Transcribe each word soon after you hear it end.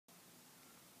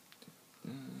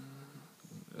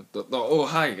Oh,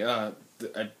 hi,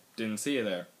 I didn't see you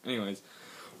there. Anyways,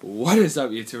 what is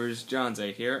up, YouTubers?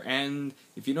 Johnzza here, and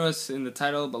if you notice in the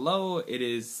title below, it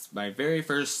is my very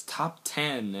first top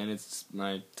 10, and it's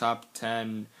my top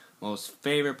 10 most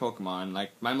favorite Pokemon.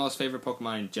 Like, my most favorite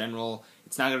Pokemon in general.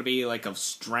 It's not going to be, like, of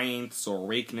strengths or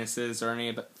weaknesses or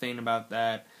anything about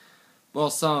that. Well,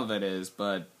 some of it is,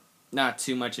 but not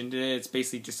too much into it. It's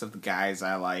basically just of the guys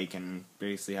I like and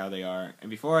basically how they are. And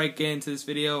before I get into this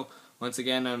video, once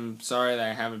again, I'm sorry that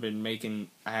I haven't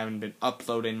been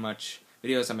uploading much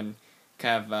videos. I've been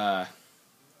kind of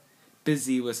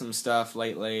busy with some stuff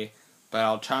lately, but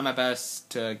I'll try my best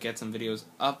to get some videos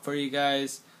up for you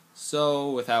guys.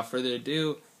 So, without further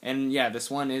ado, and yeah, this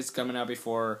one is coming out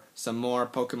before some more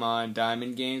Pokemon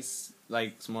Diamond games,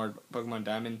 like some more Pokemon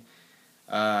Diamond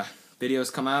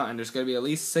videos come out, and there's going to be at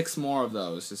least 6 more of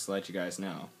those, just to let you guys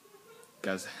know.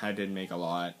 Because I did make a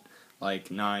lot,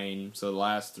 like 9, so the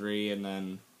last 3, and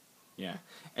then, yeah.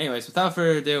 Anyways, without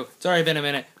further ado, it's already been a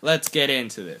minute, let's get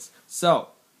into this. So,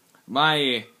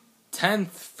 my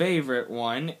 10th favorite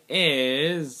one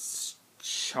is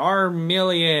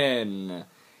Charmeleon.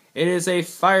 It is a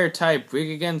fire type,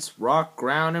 weak against rock,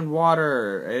 ground, and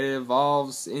water. It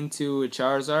evolves into a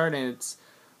Charizard, and its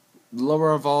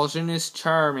lower evolution is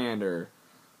Charmander.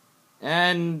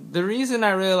 And the reason I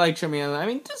really like Charmeleon, I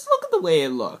mean, just look at the way it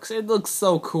looks. It looks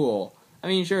so cool. I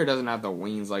mean, sure, it doesn't have the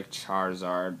wings like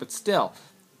Charizard, but still,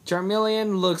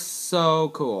 Charmeleon looks so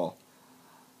cool.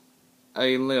 I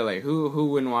mean, literally, who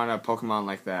wouldn't want a Pokemon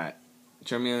like that?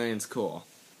 Charmeleon's cool.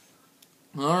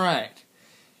 Alright.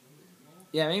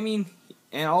 Yeah, I mean,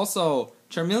 and also,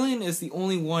 Charmeleon is the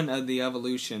only one of the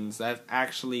evolutions that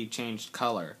actually changed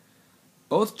color.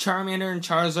 Both Charmander and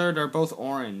Charizard are both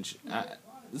orange.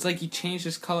 It's like he changed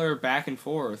his color back and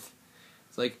forth.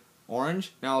 It's like,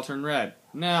 orange, now I'll turn red.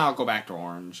 Now I'll go back to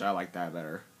orange. I like that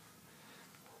better.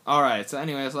 Alright, so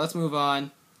anyways, let's move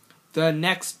on. The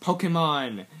next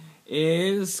Pokemon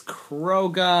is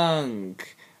Croagunk.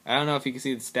 I don't know if you can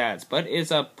see the stats, but it's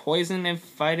a poison and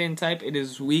fighting type. It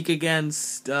is weak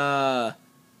against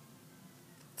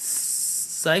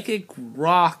Psychic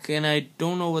Rock, and I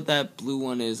don't know what that blue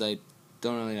one is. I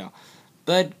don't really know.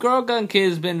 But Croagunk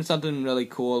has been something really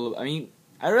cool. I mean,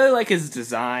 I really like his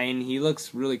design. He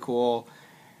looks really cool.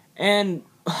 And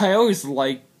I always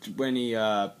liked when he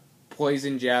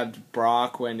poison jabbed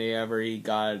Brock whenever he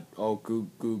got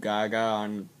goo gaga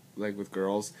on, like, with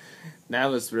girls. That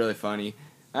was really funny.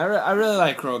 I really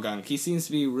like Croagunk. He seems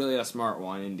to be really a smart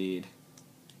one, indeed.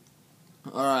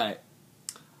 Alright.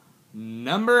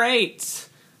 Number 8.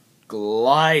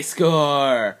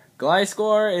 Gliscor.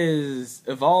 Gliscor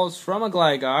evolves from a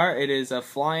Gligar. It is a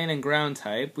flying and ground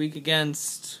type, weak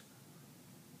against,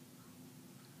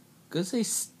 I'm gonna say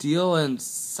Steel and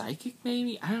Psychic,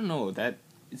 maybe? I don't know.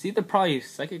 It's either probably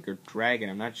Psychic or Dragon.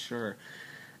 I'm not sure.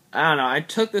 I don't know. I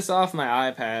took this off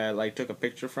my iPad. Like, took a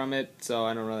picture from it, so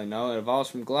I don't really know. It evolves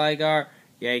from Gligar.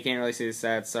 Yeah, you can't really see the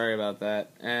stats. Sorry about that.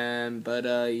 But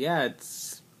yeah,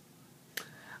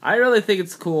 I really think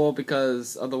it's cool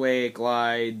because of the way it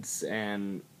glides,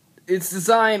 and its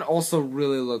design also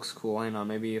really looks cool. Hang on,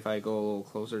 maybe if I go a little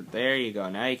closer. There you go.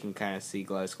 Now you can kind of see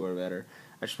Gliscor better.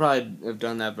 I should probably have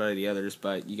done that by the others,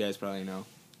 but you guys probably know.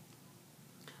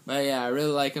 But yeah, I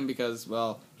really like him because,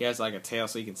 well, he has like a tail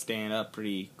so he can stand up,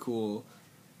 pretty cool.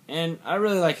 And I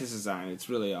really like his design. It's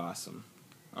really awesome.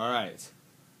 Alright.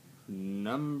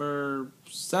 Number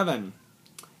 7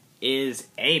 is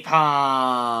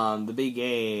Aipom, the big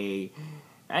A.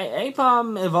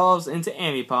 Aipom evolves into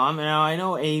Ambipom. Now, I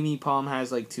know Ambipom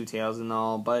has like 2 tails and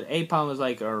all, but Aipom is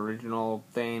like an original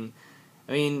thing.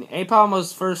 I mean, Aipom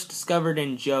was first discovered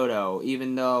in Johto,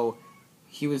 even though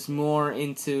he was more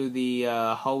into the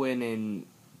Hoenn and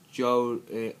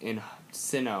in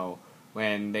Sinnoh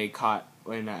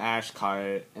when Ash caught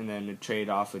it and then it traded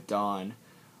off with Dawn.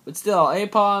 But still,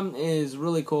 Aipom is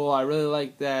really cool. I really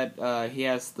like that he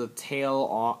has the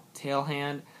tail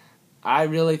hand. I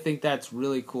really think that's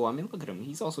really cool. I mean, look at him.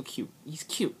 He's also cute. He's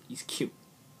cute. He's cute.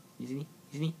 Isn't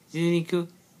he cool?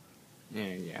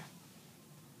 Yeah.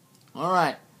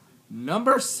 Alright.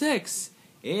 Number 6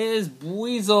 is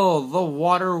Weasel, the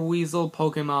water weasel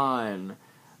Pokemon.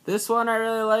 This one I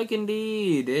really like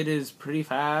indeed. It is pretty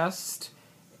fast.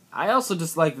 I also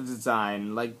just like the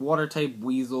design. Like, water type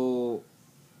weasel,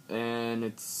 and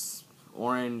it's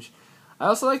orange. I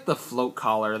also like the float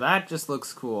collar. That just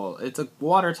looks cool. It's a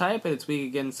water type, and it's weak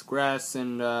against grass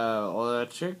and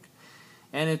electric.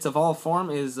 And its evolved form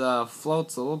is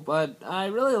Floatzel, but I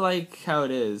really like how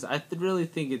it is. I really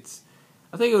think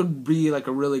I think it would be like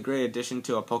a really great addition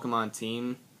to a Pokemon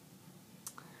team.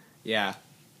 Yeah.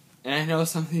 And I know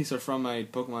some of these are from my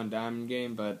Pokemon Diamond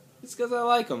game, but it's because I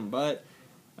like them. But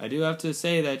I do have to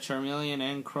say that Charmeleon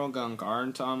and Krogunk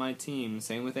aren't on my team.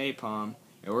 Same with Apom.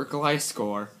 They were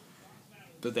Gliscor,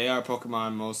 but they are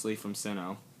Pokemon mostly from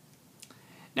Sinnoh.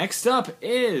 Next up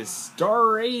is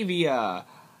Staravia.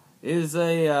 It is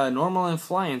a normal and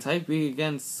flying type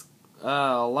against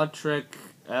electric.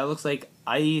 Looks like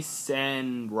ice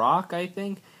and rock, I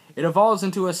think. It evolves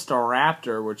into a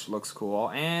Staraptor, which looks cool,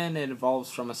 and it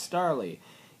evolves from a Starly.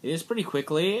 It is pretty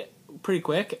quick,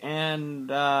 and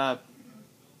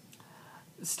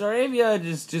Staravia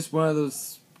is just one of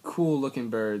those cool-looking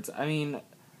birds. I mean,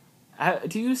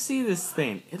 do you see this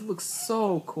thing? It looks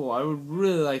so cool. I would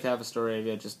really like to have a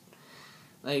Staravia. Just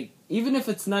like, even if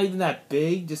it's not even that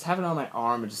big, just have it on my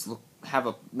arm and just have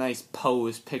a nice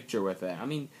pose picture with it. I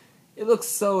mean, it looks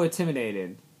so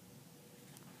intimidating.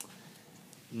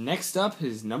 Next up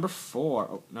is number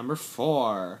 4,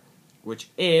 which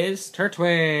is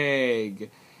Turtwig.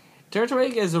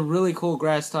 Turtwig is a really cool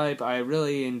grass type. I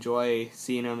really enjoy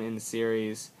seeing him in the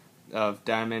series of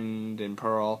Diamond and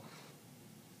Pearl.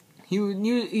 He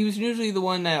was usually the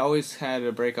one that always had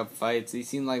to break up fights. He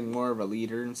seemed like more of a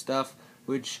leader and stuff,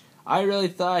 which I really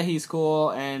thought he's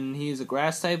cool, and he's a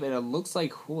grass type, and it looks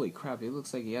like, holy crap, it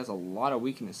looks like he has a lot of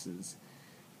weaknesses,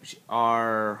 which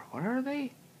are, what are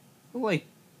they? Like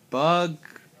bug,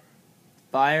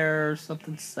 fire,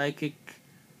 something psychic,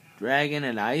 dragon,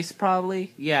 and ice,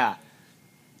 probably? Yeah.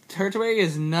 Turtwig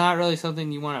is not really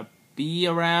something you want to be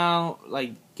around,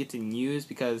 like, get to use,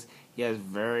 because he has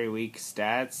very weak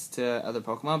stats to other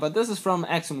Pokemon, but this is from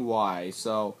X and Y,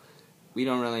 so we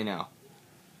don't really know.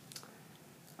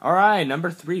 Alright,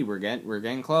 number 3, we're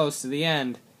getting close to the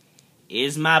end,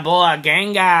 is my boy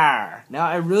Gengar. Now,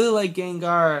 I really like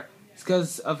Gengar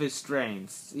because of his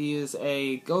strengths. He is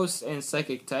a ghost and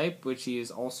psychic type, which he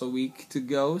is also weak to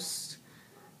ghost.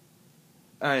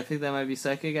 I think that might be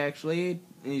psychic, actually.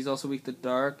 And he's also weak to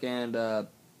dark and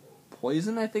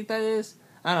poison, I think that is.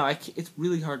 I don't know, it's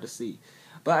really hard to see.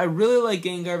 But I really like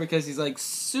Gengar because he's like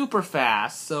super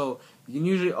fast, so you can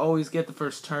usually always get the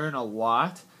first turn a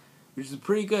lot, which is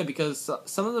pretty good because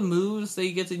some of the moves that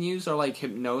you get to use are like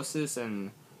Hypnosis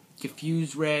and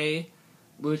Confuse Ray,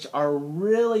 which are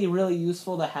really, really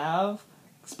useful to have,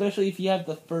 especially if you have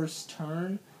the first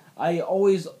turn. I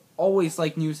always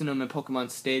like using him in Pokemon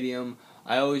Stadium.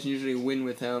 I always usually win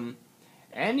with him.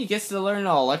 And he gets to learn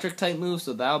all electric-type moves,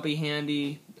 so that'll be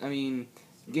handy. I mean,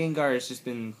 Gengar has just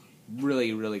been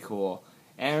really, really cool.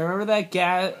 And remember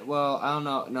that well, I don't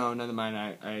know. No, never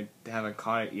mind. I haven't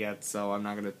caught it yet, so I'm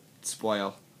not going to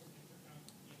spoil.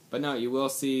 But no, you will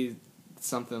see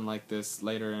something like this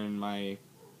later in my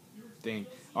thing.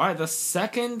 Alright, the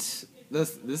second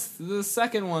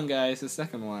one, guys. The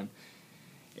second one.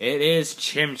 It is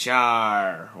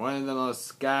Chimchar. One of the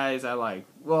most guys I like.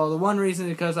 Well, the one reason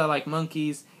is because I like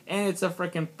monkeys, and it's a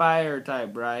freaking fire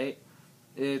type, right?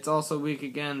 It's also weak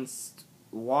against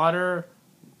water,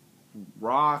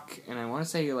 rock, and I want to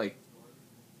say, like,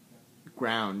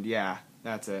 ground. Yeah,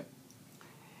 that's it.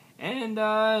 And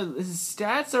his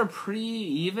stats are pretty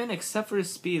even, except for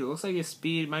his speed. It looks like his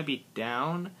speed might be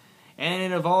down.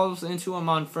 And it evolves into a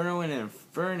Monferno and an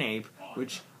Infernape,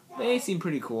 which they seem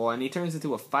pretty cool. And he turns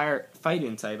into a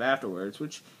fighting type afterwards,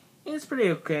 which is pretty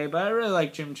okay. But I really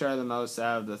like Chimchar the most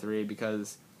out of the 3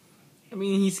 because, I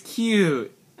mean, he's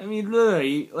cute. I mean,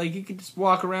 literally, like, you could just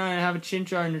walk around and have a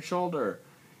Chimchar on your shoulder.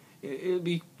 It would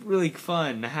be really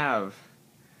fun to have.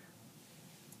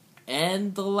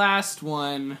 And the last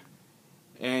one,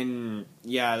 and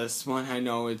yeah, this one I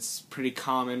know it's pretty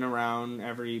common around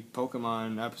every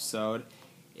Pokemon episode.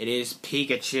 It is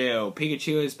Pikachu.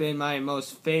 Pikachu has been my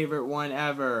most favorite one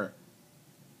ever.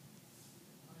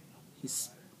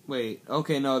 Wait,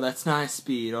 okay, no, that's not his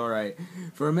speed, alright.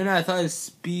 For a minute I thought his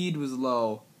speed was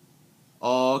low.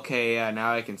 Oh, okay, yeah,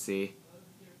 now I can see.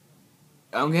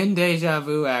 I'm getting deja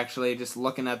vu, actually, just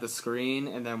looking at the screen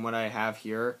and then what I have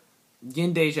here. I'm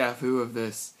getting deja vu of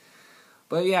this.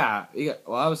 But yeah,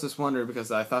 well, I was just wondering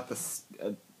because I thought this.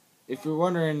 If you're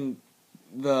wondering,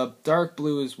 the dark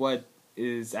blue is what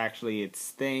is actually its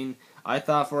thing. I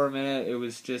thought for a minute it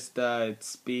was just its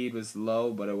speed was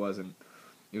low, but it wasn't.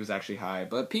 It was actually high.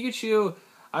 But Pikachu,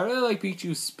 I really like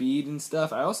Pikachu's speed and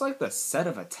stuff. I also like the set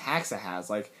of attacks it has.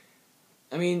 Like,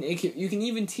 I mean, you can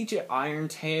even teach it Iron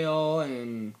Tail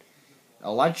and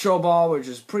Electro Ball, which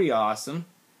is pretty awesome.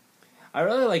 I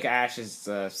really like Ash's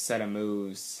set of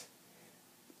moves.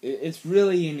 It's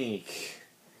really unique.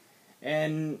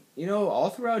 And, you know, all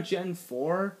throughout Gen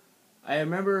 4, I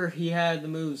remember he had the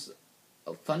moves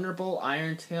Thunderbolt,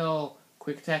 Iron Tail,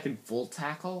 Quick Attack, and Volt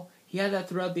Tackle. He had that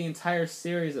throughout the entire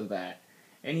series of that.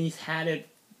 And he's had it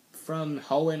from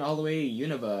Hoenn all the way to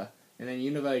Unova. And then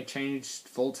Unova changed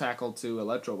Volt Tackle to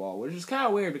Electro Ball, which is kind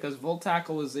of weird because Volt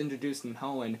Tackle was introduced in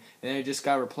Hoenn and then it just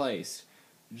got replaced.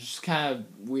 Which is kind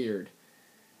of weird.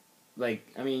 Like,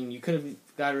 I mean, you could have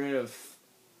got rid of,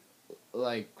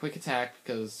 like, Quick Attack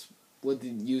because with the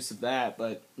use of that,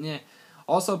 but yeah.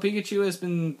 Also, Pikachu has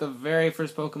been the very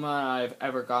first Pokemon I've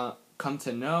ever come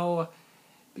to know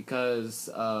because,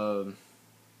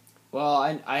 well,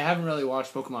 I haven't really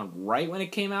watched Pokemon right when it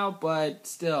came out, but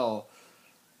still,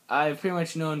 I've pretty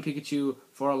much known Pikachu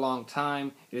for a long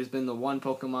time. It has been the one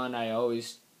Pokemon I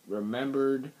always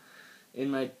remembered in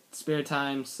my spare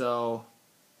time, so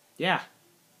yeah.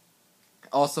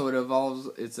 Also, it evolves,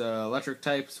 it's an electric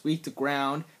type, weak to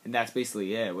ground, and that's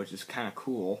basically it, which is kind of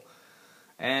cool.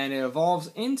 And it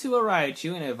evolves into a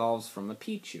Raichu, and it evolves from a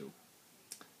Pichu.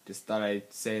 Just thought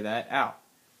I'd say that out.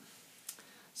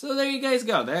 So there you guys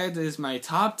go. That is my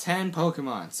top 10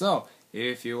 Pokemon. So,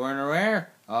 if you weren't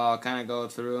aware, I'll kind of go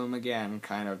through them again,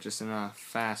 kind of just in a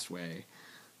fast way.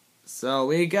 So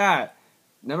we got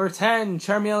number 10,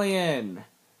 Charmeleon.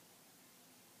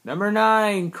 Number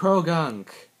 9, Krogunk.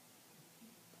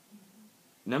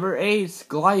 Number 8,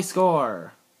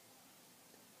 Gliscor.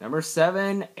 Number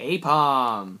 7,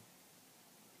 Apom.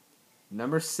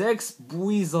 Number 6,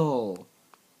 Buizel.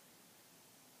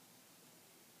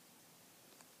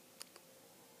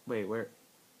 Wait, where?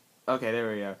 Okay,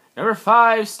 there we go. Number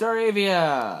 5,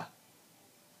 Staravia.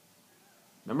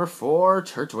 Number 4,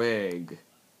 Turtwig.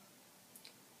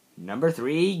 Number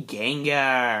 3,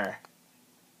 Gengar.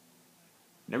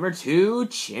 Number 2,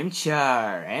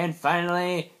 Chimchar. And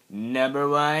finally, number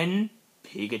 1,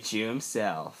 Pikachu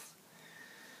himself.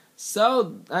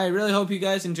 So, I really hope you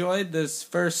guys enjoyed this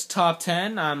first top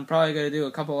 10. I'm probably going to do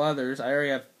a couple others. I already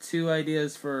have 2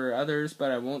 ideas for others,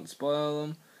 but I won't spoil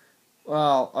them.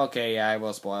 Well, okay, yeah, I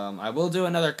will spoil them. I will do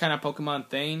another kind of Pokemon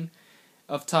thing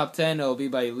of top 10. It'll be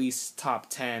my least top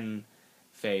 10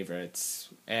 favorites.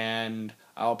 And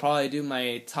I'll probably do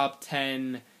my top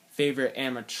 10 favorite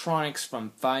animatronics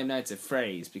from Five Nights at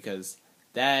Freddy's, because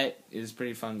that is a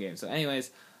pretty fun game. So anyways,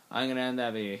 I'm going to end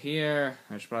that video here.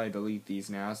 I should probably delete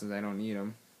these now since I don't need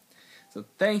them. So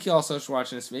thank you all so much for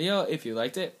watching this video. If you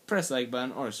liked it, press the like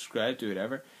button or subscribe, do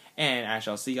whatever. And I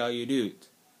shall see all you dudes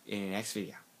in the next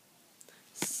video.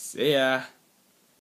 See ya.